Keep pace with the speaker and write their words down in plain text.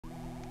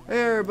Hey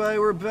everybody,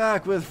 we're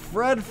back with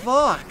Fred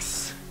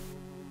Fuchs!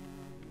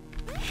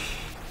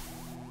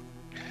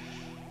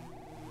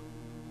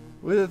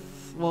 With,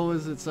 what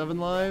was it, 7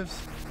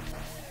 lives?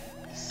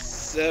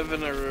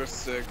 7 or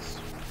 6.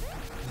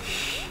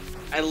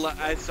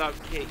 I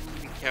stopped keeping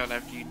count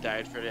after you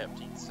died for the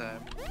 15th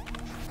time.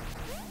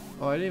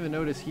 Oh, I didn't even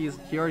notice he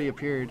already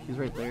appeared. He's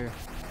right there.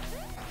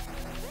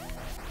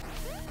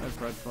 Hi,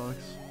 Fred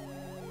Fuchs.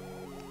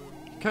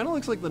 Kinda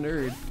looks like the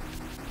nerd.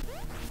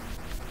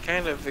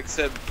 Kind of,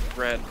 except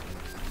red.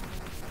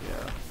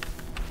 Yeah.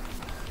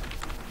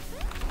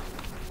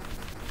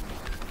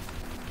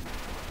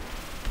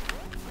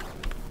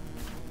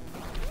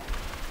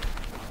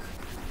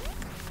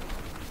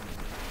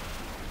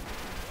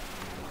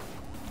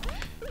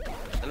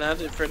 And now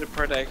the Fred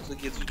part actually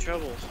gives you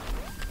troubles.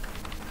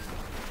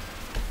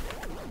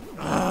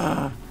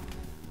 Ah.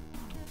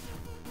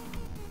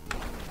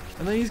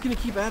 And then he's gonna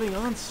keep adding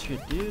on shit,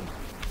 dude.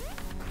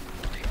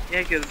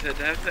 Yeah, because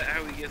that's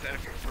how he is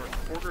after a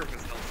quarter of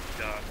his health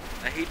is gone.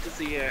 I hate to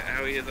see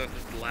how he is on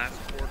his last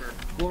quarter.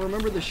 Well,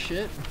 remember the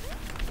shit?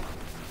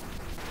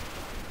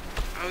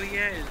 Oh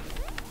yeah.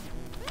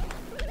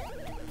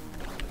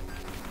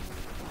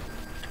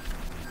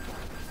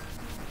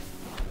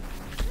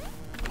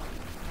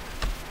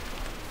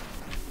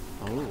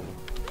 Oh.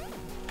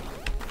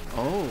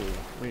 Oh,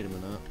 wait a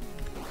minute.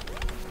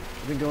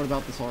 I've been going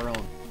about this all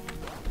wrong.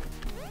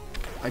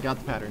 I got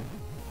the pattern.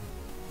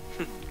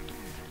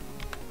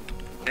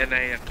 And I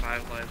have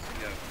 5 lives to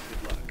go.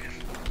 Good luck.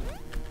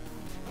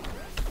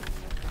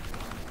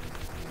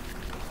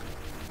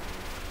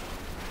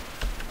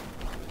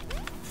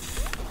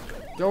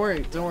 Don't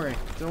worry, don't worry.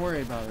 Don't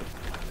worry about it.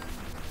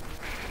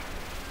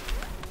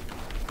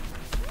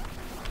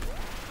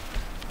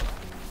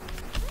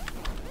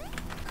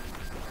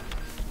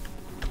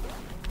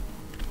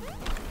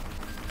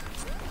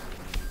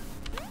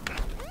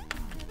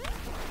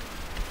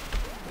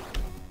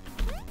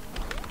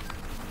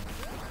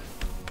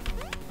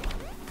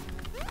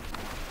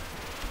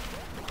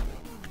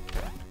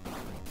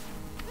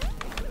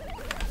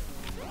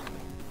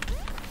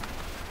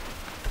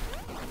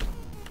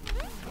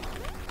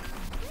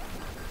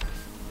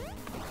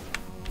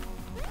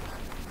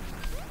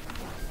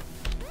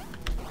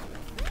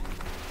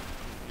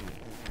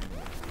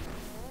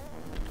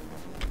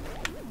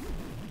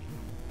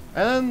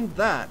 And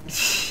that.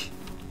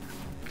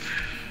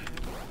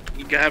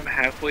 You got him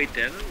halfway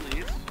dead at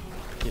least.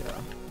 Yeah.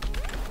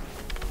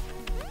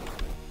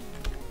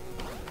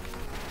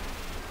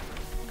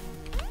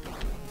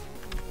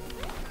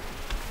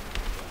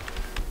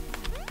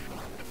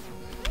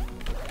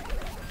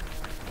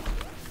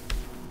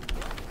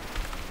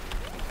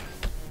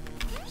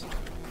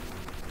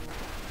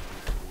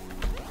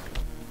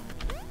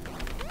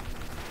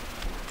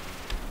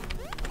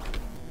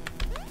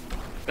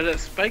 But that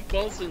spike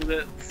ball thing,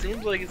 that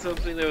seems like it's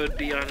something that would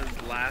be on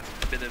his last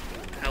bit of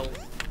health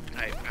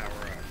type power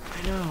up.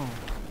 I know.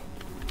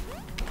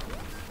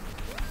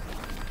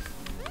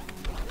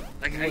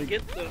 Like, I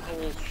get the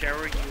whole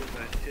showering you with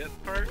that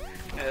shit part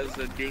as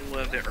being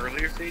one of the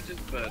earlier stages,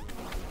 but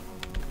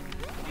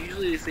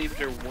usually they save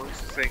their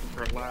worst thing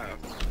for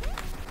last.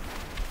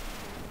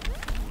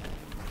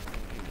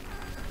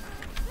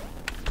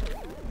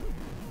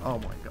 Oh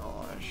my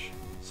gosh.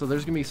 So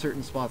there's gonna be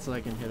certain spots that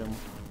I can hit him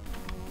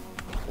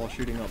while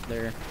shooting up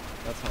there.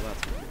 That's how that's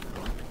gonna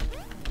go down.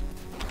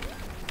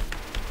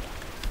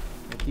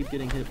 I keep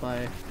getting hit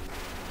by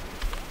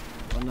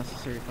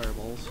unnecessary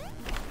fireballs.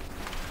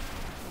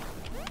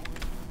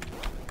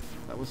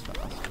 That was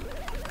fast.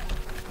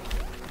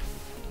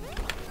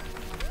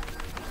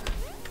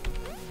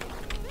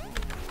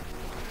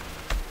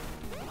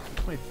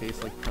 My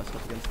face like pressed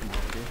up against the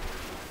monitor.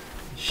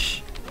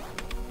 Shh.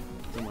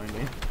 Don't mind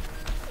me.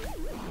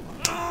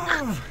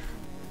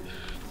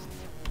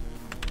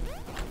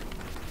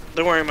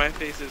 Don't worry, my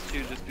face is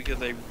too, just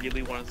because I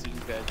really want to see you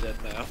guys dead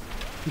now.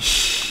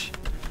 Shh.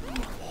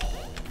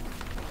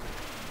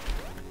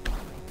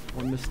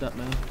 One misstep,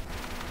 man.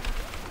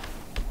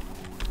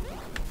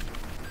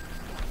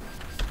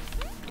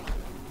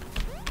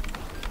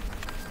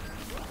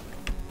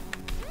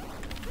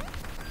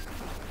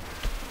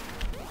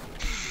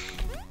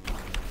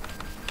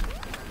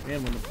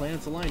 Man, when the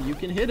planets align, you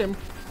can hit him.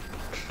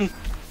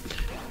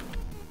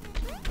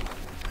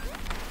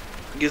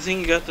 Good thing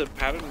you got the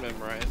pattern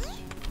memorized.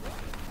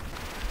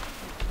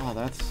 Oh,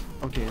 that's...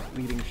 okay,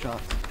 leading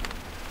shots.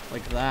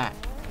 Like that.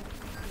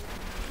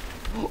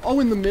 Oh,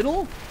 in the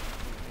middle?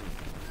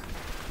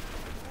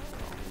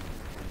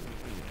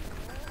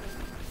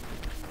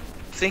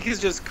 I think he's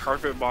just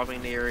carpet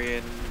bombing the area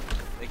and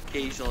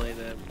occasionally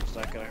then it's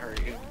not gonna hurt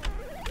you.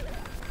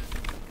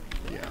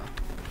 Yeah.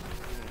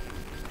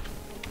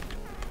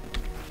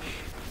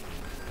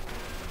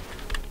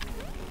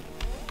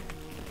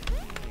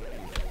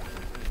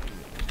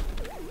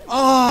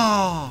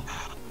 Oh!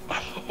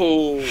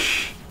 Oh!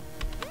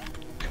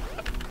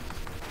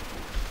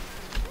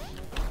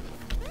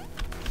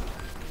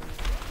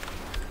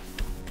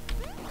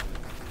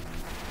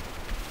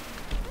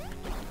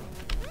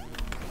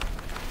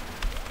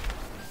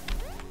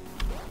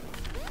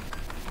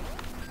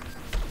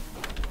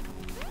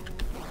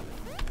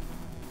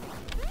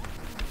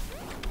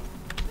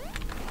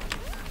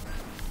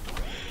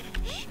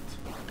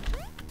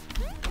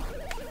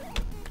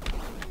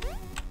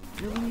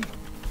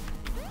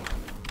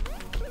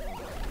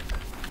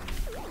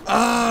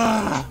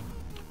 Ah!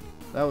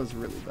 That was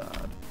really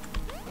bad.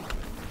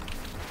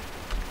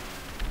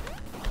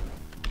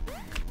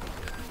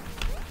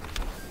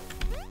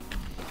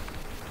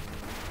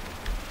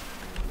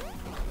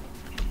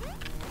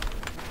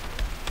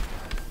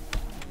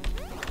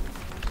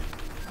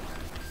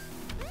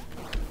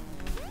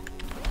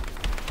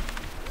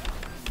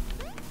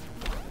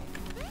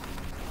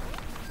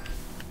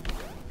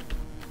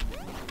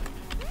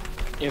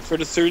 Yeah, for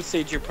the third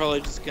stage, you're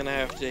probably just gonna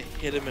have to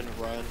hit him and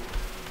run.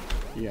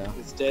 Yeah.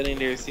 Standing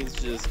there seems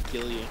to just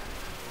kill you.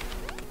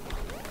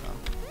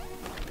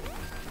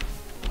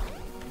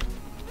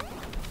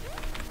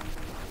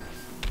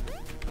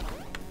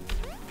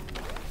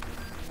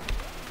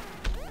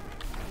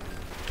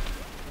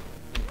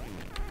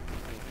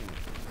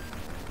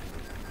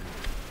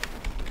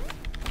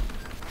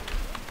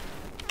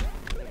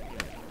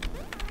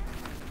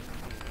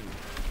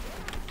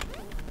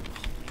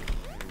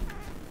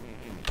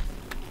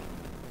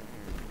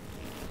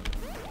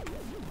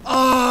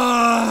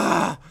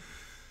 Ah!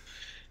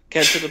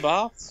 Catch to the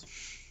boss?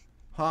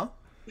 Huh?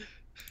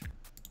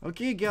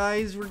 Okay,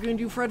 guys, we're gonna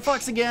do Fred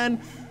Fuchs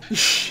again.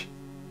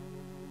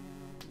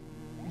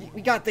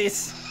 We got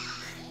this.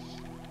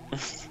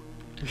 If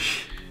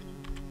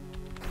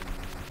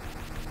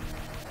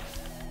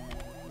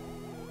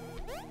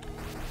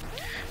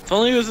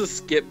only it was a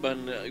skip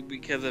button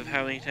because of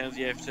how many times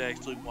you have to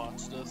actually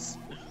watch this.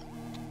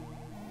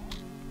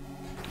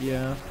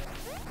 Yeah.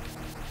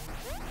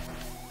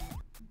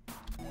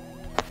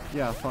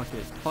 Yeah, fuck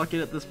it. Fuck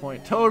it at this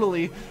point.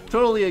 Totally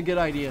a good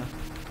idea.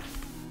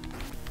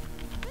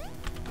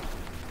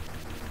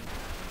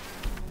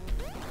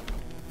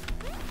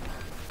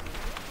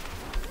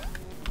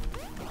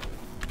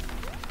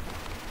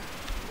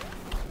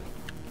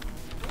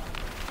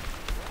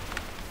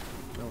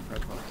 No,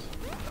 Fred Fuchs.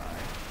 Die.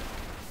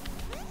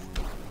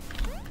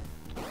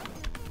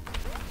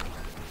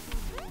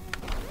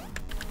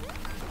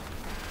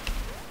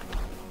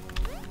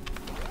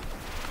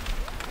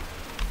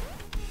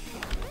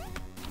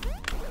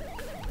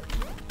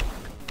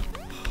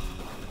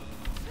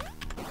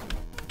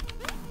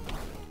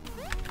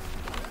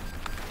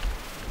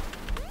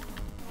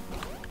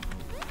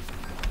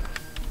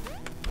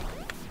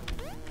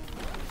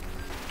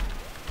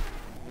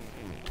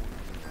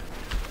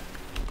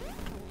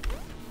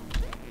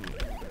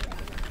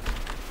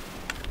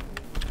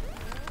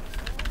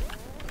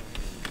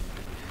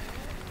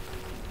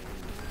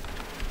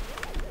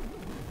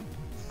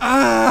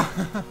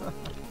 Ah!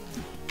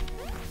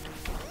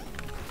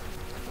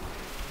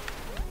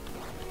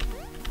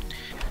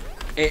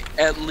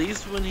 At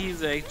least when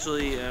he's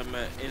actually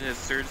in his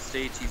third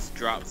stage, he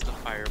drops the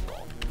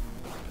fireball.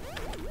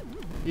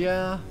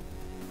 Yeah.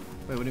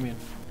 Wait, what do you mean?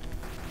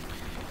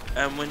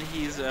 When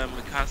he's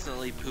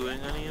constantly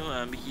pooing on you,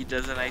 he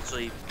doesn't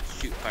actually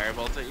shoot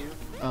fireballs at you.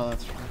 Oh,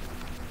 that's true.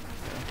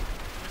 Yeah.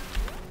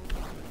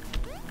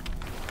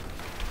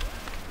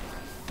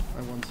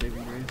 My one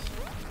saving grace.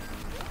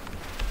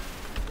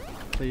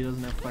 But he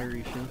doesn't have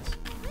fiery shits.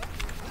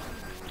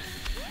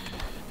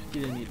 He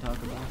didn't need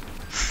Taco Bell.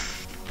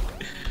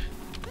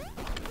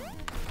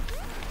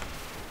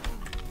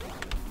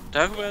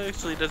 Taco Bell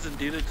actually doesn't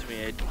do that to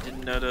me. I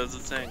didn't know that was a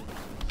thing.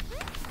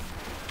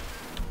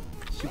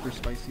 Super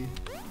spicy.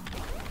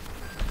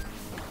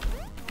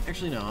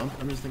 Actually, no.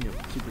 I'm just thinking of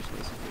super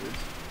spicy foods.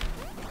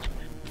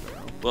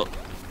 Well,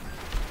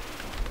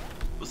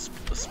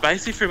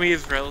 spicy for me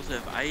is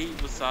relative. I eat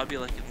wasabi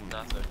like it's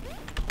nothing.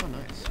 Oh,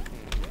 nice.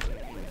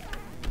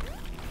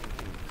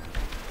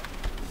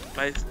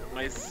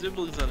 My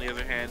siblings, on the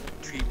other hand,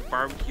 treat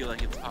barbecue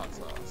like it's hot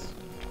sauce.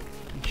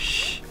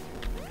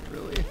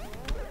 Really?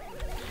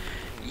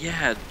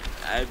 Yeah,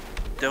 I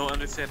don't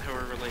understand how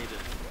we're related.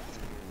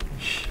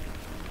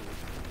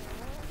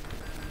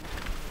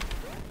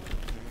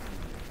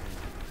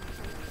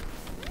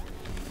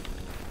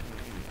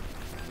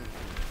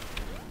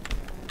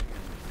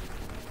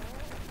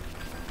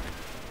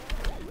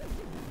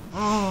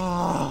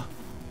 Oh.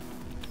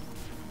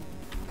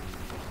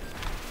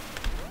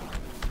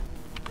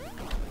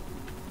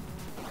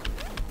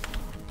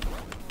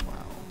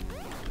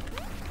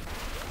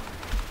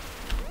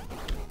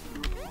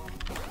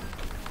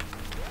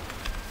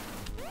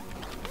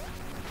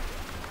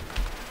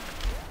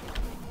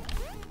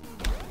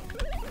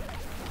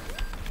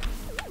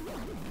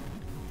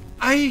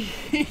 I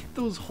hate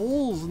those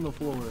holes in the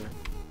floor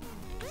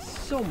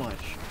so much.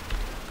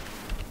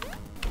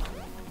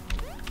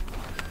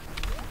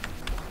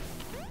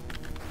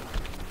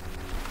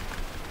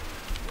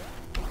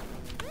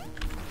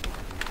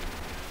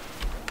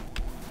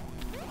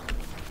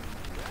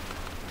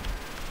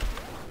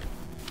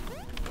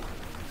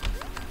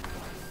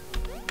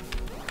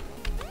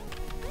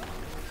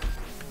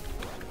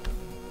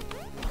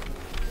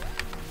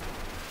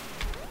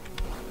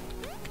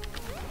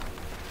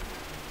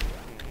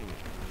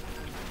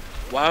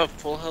 Wow,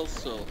 full health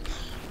still.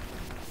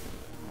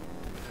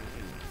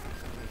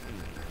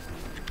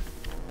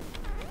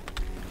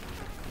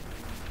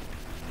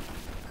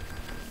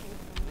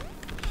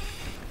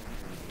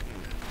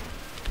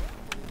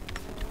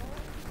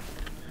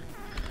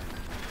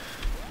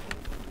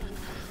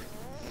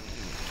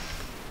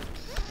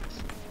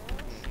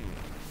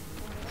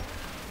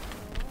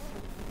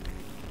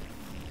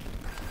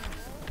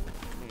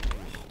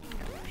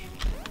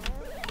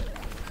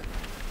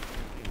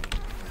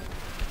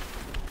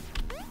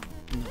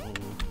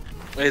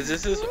 Is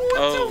this his? What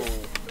Oh,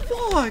 the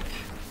fuck?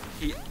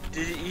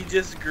 he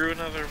just grew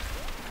another.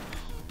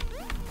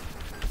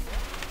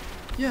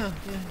 Yeah.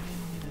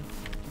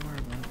 Don't worry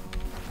about it.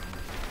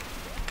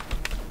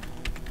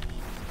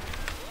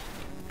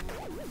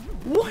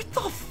 What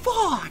the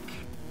fuck?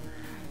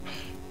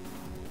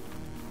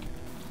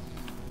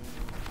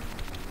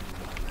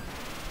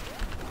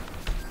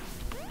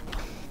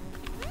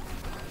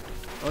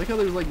 I like how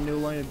there's like no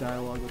line of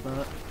dialogue with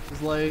that.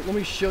 It's like, let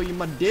me show you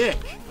my dick.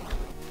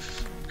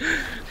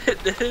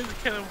 That is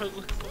kind of what it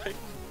looks like.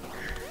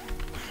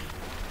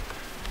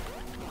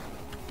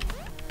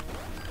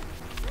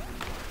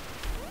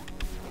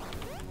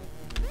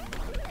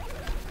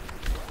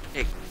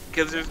 Hey,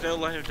 because there's no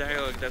line of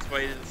dialogue, that's why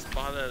I didn't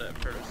spot it at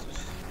first.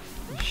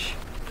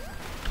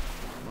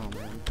 Oh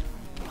man.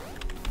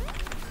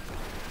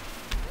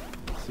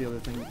 That's the other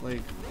thing,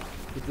 like,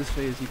 with this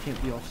phase you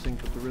can't be off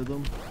sync with the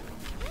rhythm.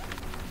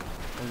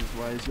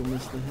 Otherwise you'll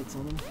miss the hits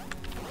on them.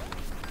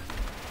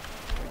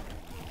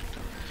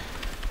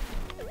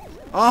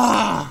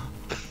 Ah!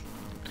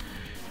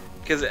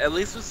 Because at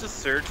least with the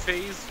third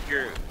phase,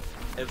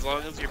 as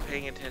long as you're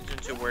paying attention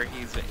to where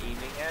he's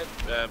aiming at,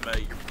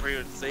 you're pretty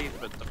much safe.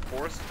 But the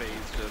fourth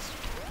phase just...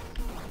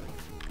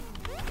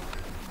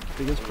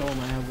 Biggest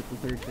problem I have with the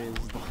third phase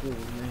is the hole,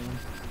 man.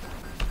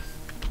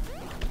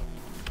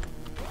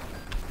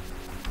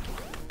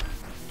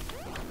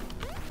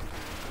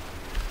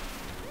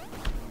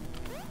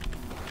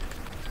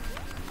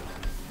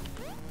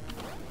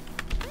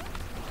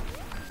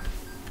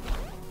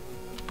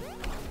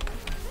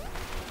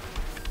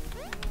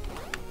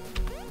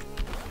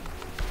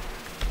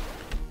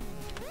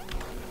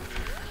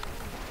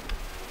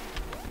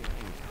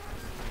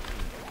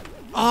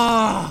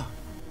 Ah!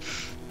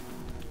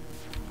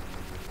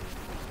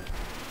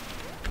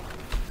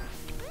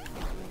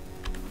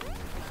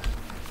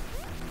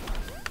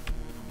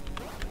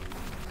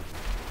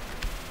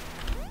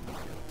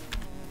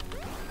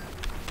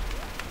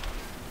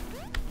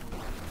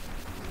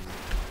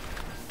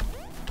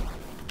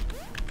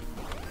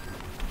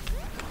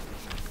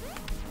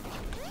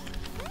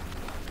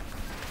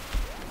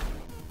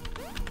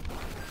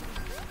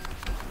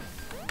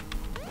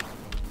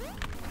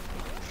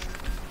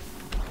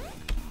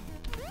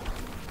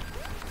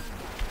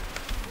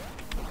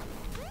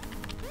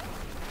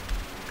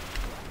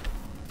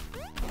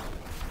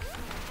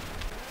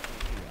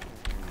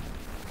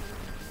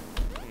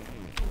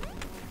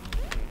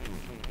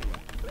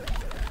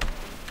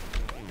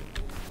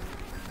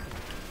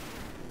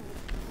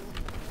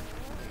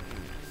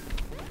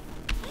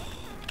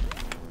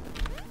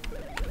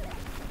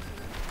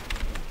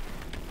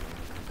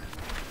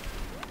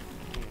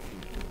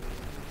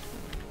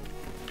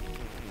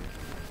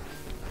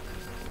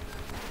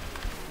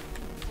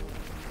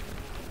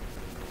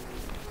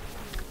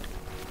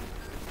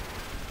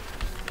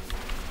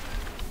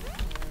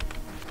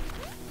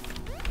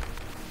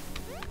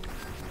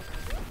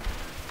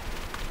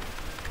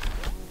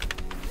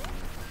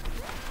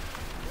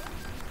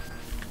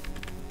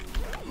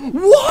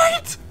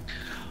 What?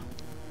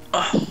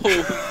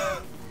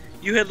 Oh,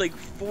 you had like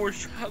 4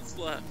 shots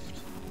left.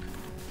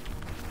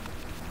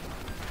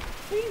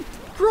 He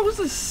throws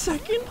a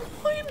second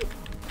one?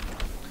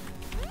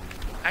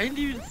 I didn't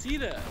even see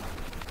that.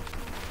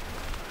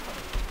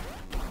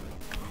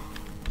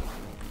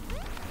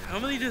 How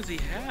many does he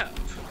have?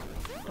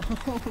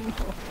 Oh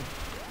no.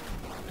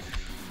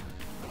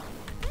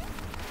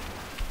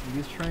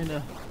 He's trying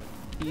to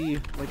be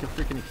like a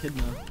freaking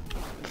echidna.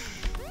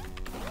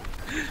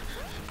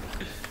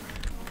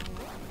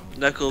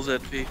 Knuckles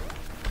envy.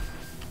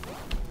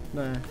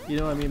 Nah, you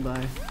know what I mean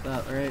by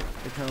that, right?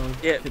 Like how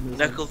Yeah, echidnas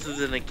Knuckles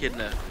is an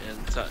echidna in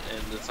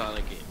the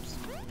Sonic games.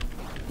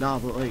 Nah,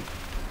 but like,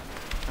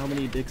 how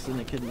many dicks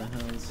an echidna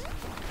has?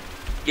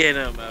 Yeah,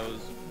 no, I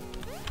was...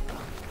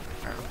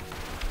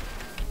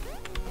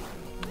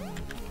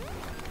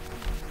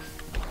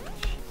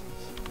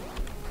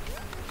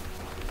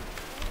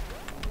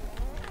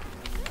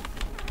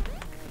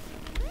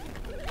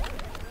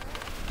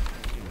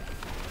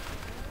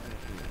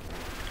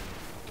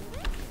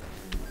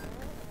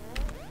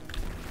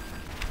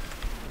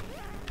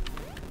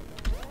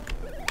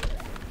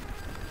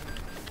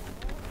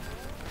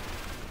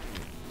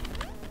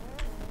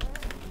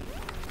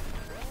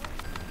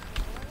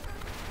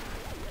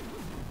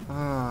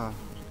 Oh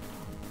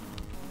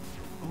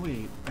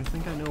wait, I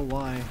think I know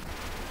why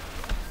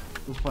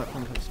those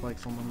platforms have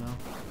spikes on them now.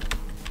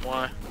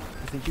 Why?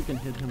 I think you can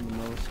hit him the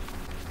most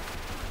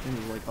in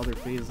his like other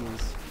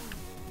phases.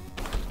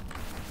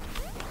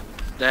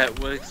 That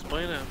would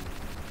explain it.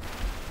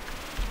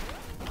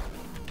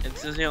 And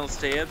since you don't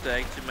stay at,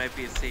 that actually might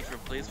be a safer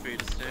place for you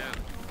to stay at.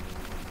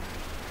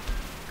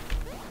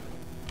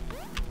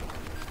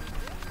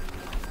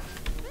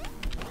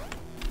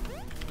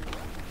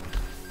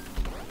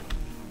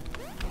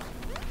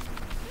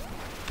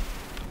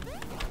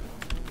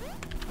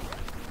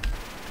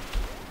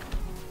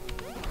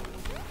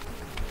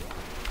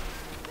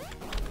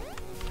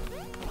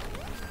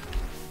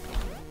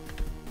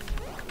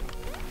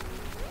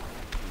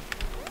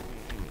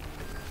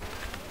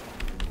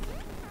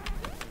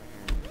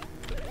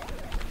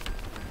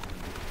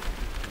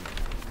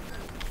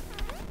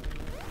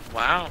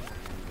 Wow.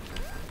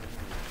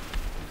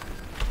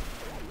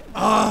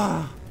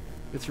 Ah!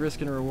 It's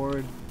risk and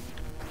reward.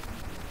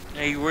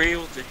 Now you were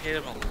able to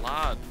hit him a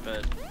lot,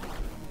 but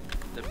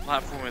the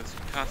platform is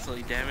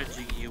constantly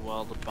damaging you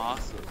while the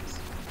bosses.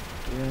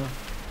 Yeah.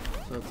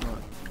 So it's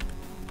not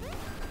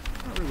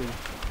really.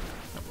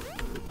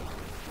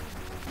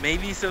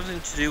 Maybe something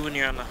to do when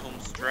you're on the home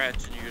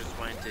stretch and you're just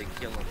wanting to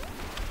kill him.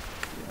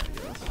 Yeah, I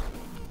guess.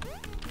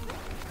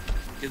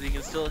 Because you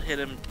can still hit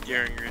him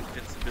during your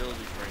invincibility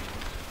frames.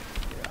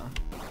 Yeah.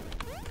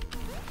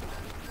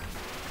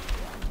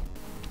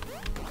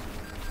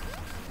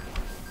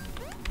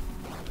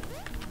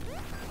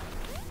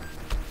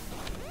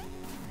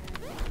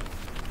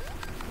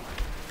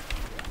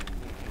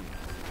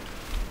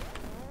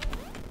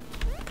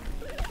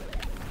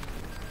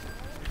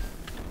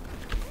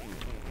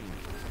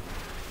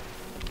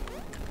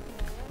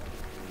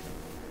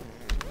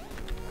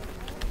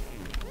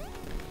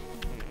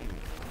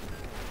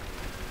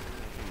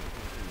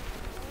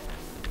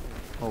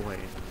 Oh wait,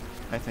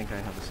 I think I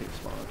have a safe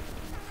spot.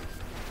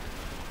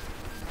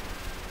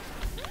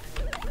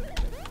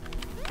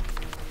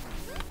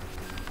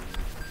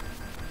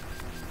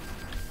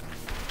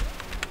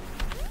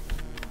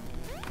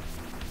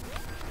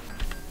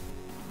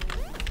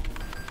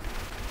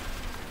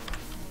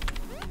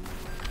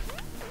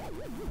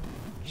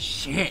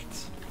 Shit!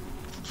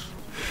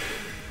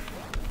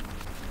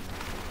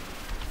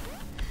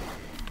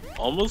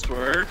 Almost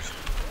worked.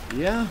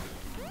 Yeah.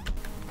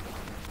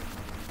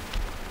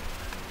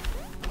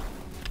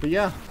 But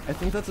yeah, I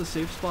think that's a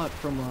safe spot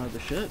from the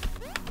shit.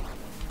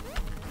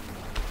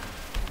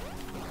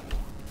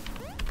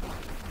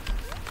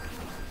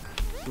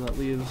 So that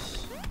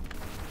leaves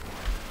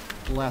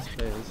the last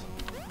phase.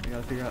 I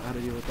gotta figure out how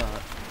to deal with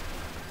that.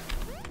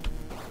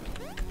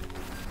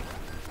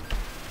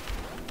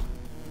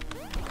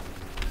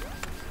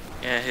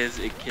 Yeah, his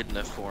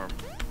echidna form.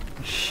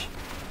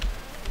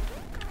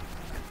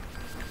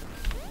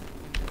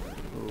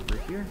 Over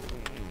here,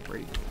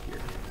 right here.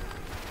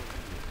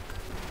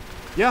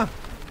 Yeah.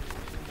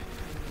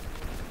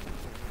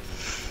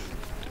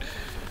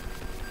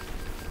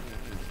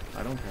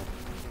 I don't care.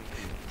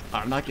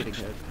 I'm not getting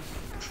hit.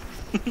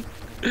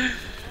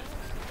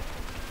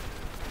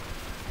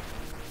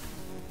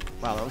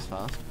 Wow, that was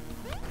fast.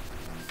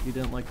 You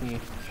didn't like me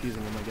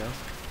choosing him, I guess.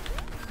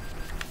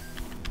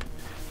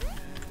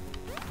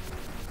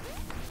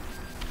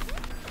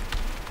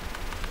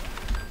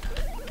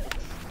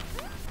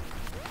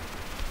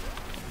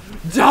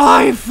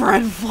 Die,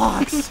 Fred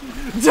Fox!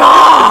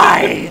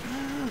 Die!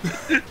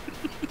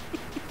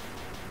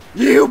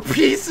 You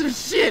piece of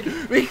shit!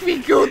 Make me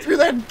go through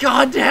that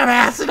goddamn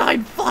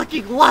asinine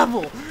fucking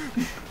level!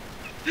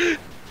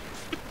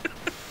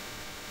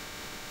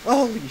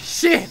 Holy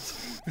shit!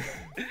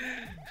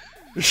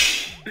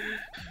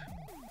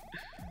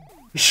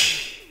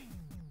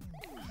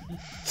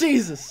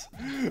 Jesus!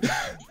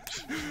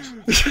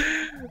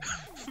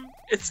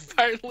 It's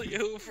finally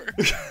over.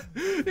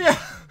 Yeah!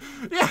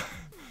 Yeah!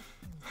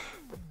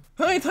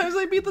 How many times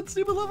did I beat that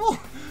stupid level?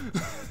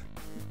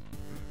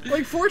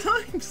 Like 4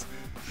 times?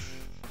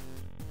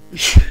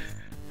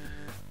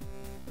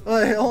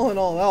 All in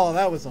all,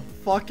 that was a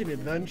fucking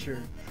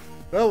adventure.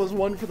 That was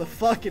one for the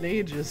fucking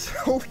ages.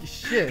 Holy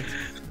shit.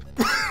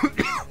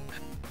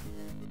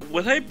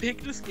 When I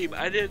picked this game,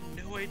 I had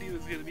no idea it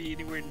was going to be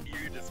anywhere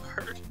near this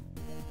hard.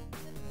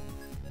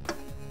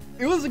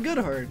 It was a good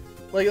hard.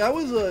 Like, that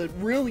was a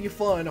really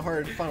fun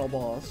hard final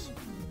boss.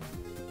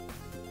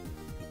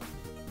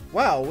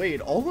 Wow,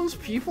 wait, all those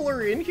people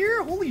are in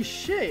here? Holy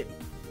shit.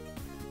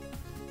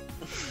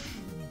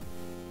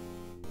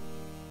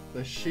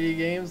 The shitty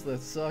games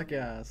that suck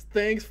ass.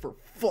 Thanks for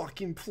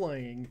fucking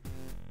playing.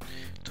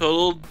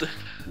 Totaled.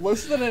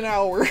 Less than an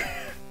hour.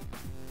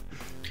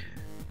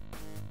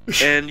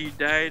 And you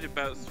died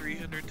about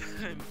 300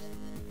 times.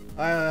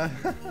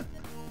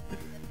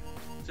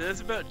 So that's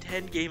about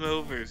 10 game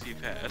overs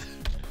you've had.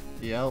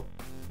 Yep.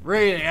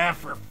 Rated F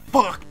for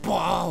fuck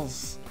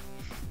balls.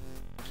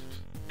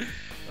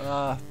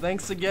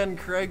 Thanks again,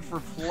 Craig, for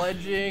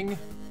pledging.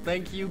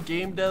 Thank you,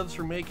 game devs,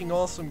 for making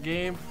awesome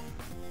game.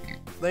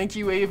 Thank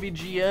you,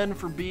 AVGN,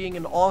 for being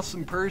an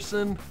awesome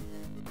person.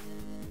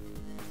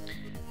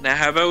 Now,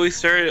 how about we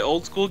start at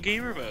old school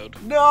gamer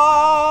mode? No!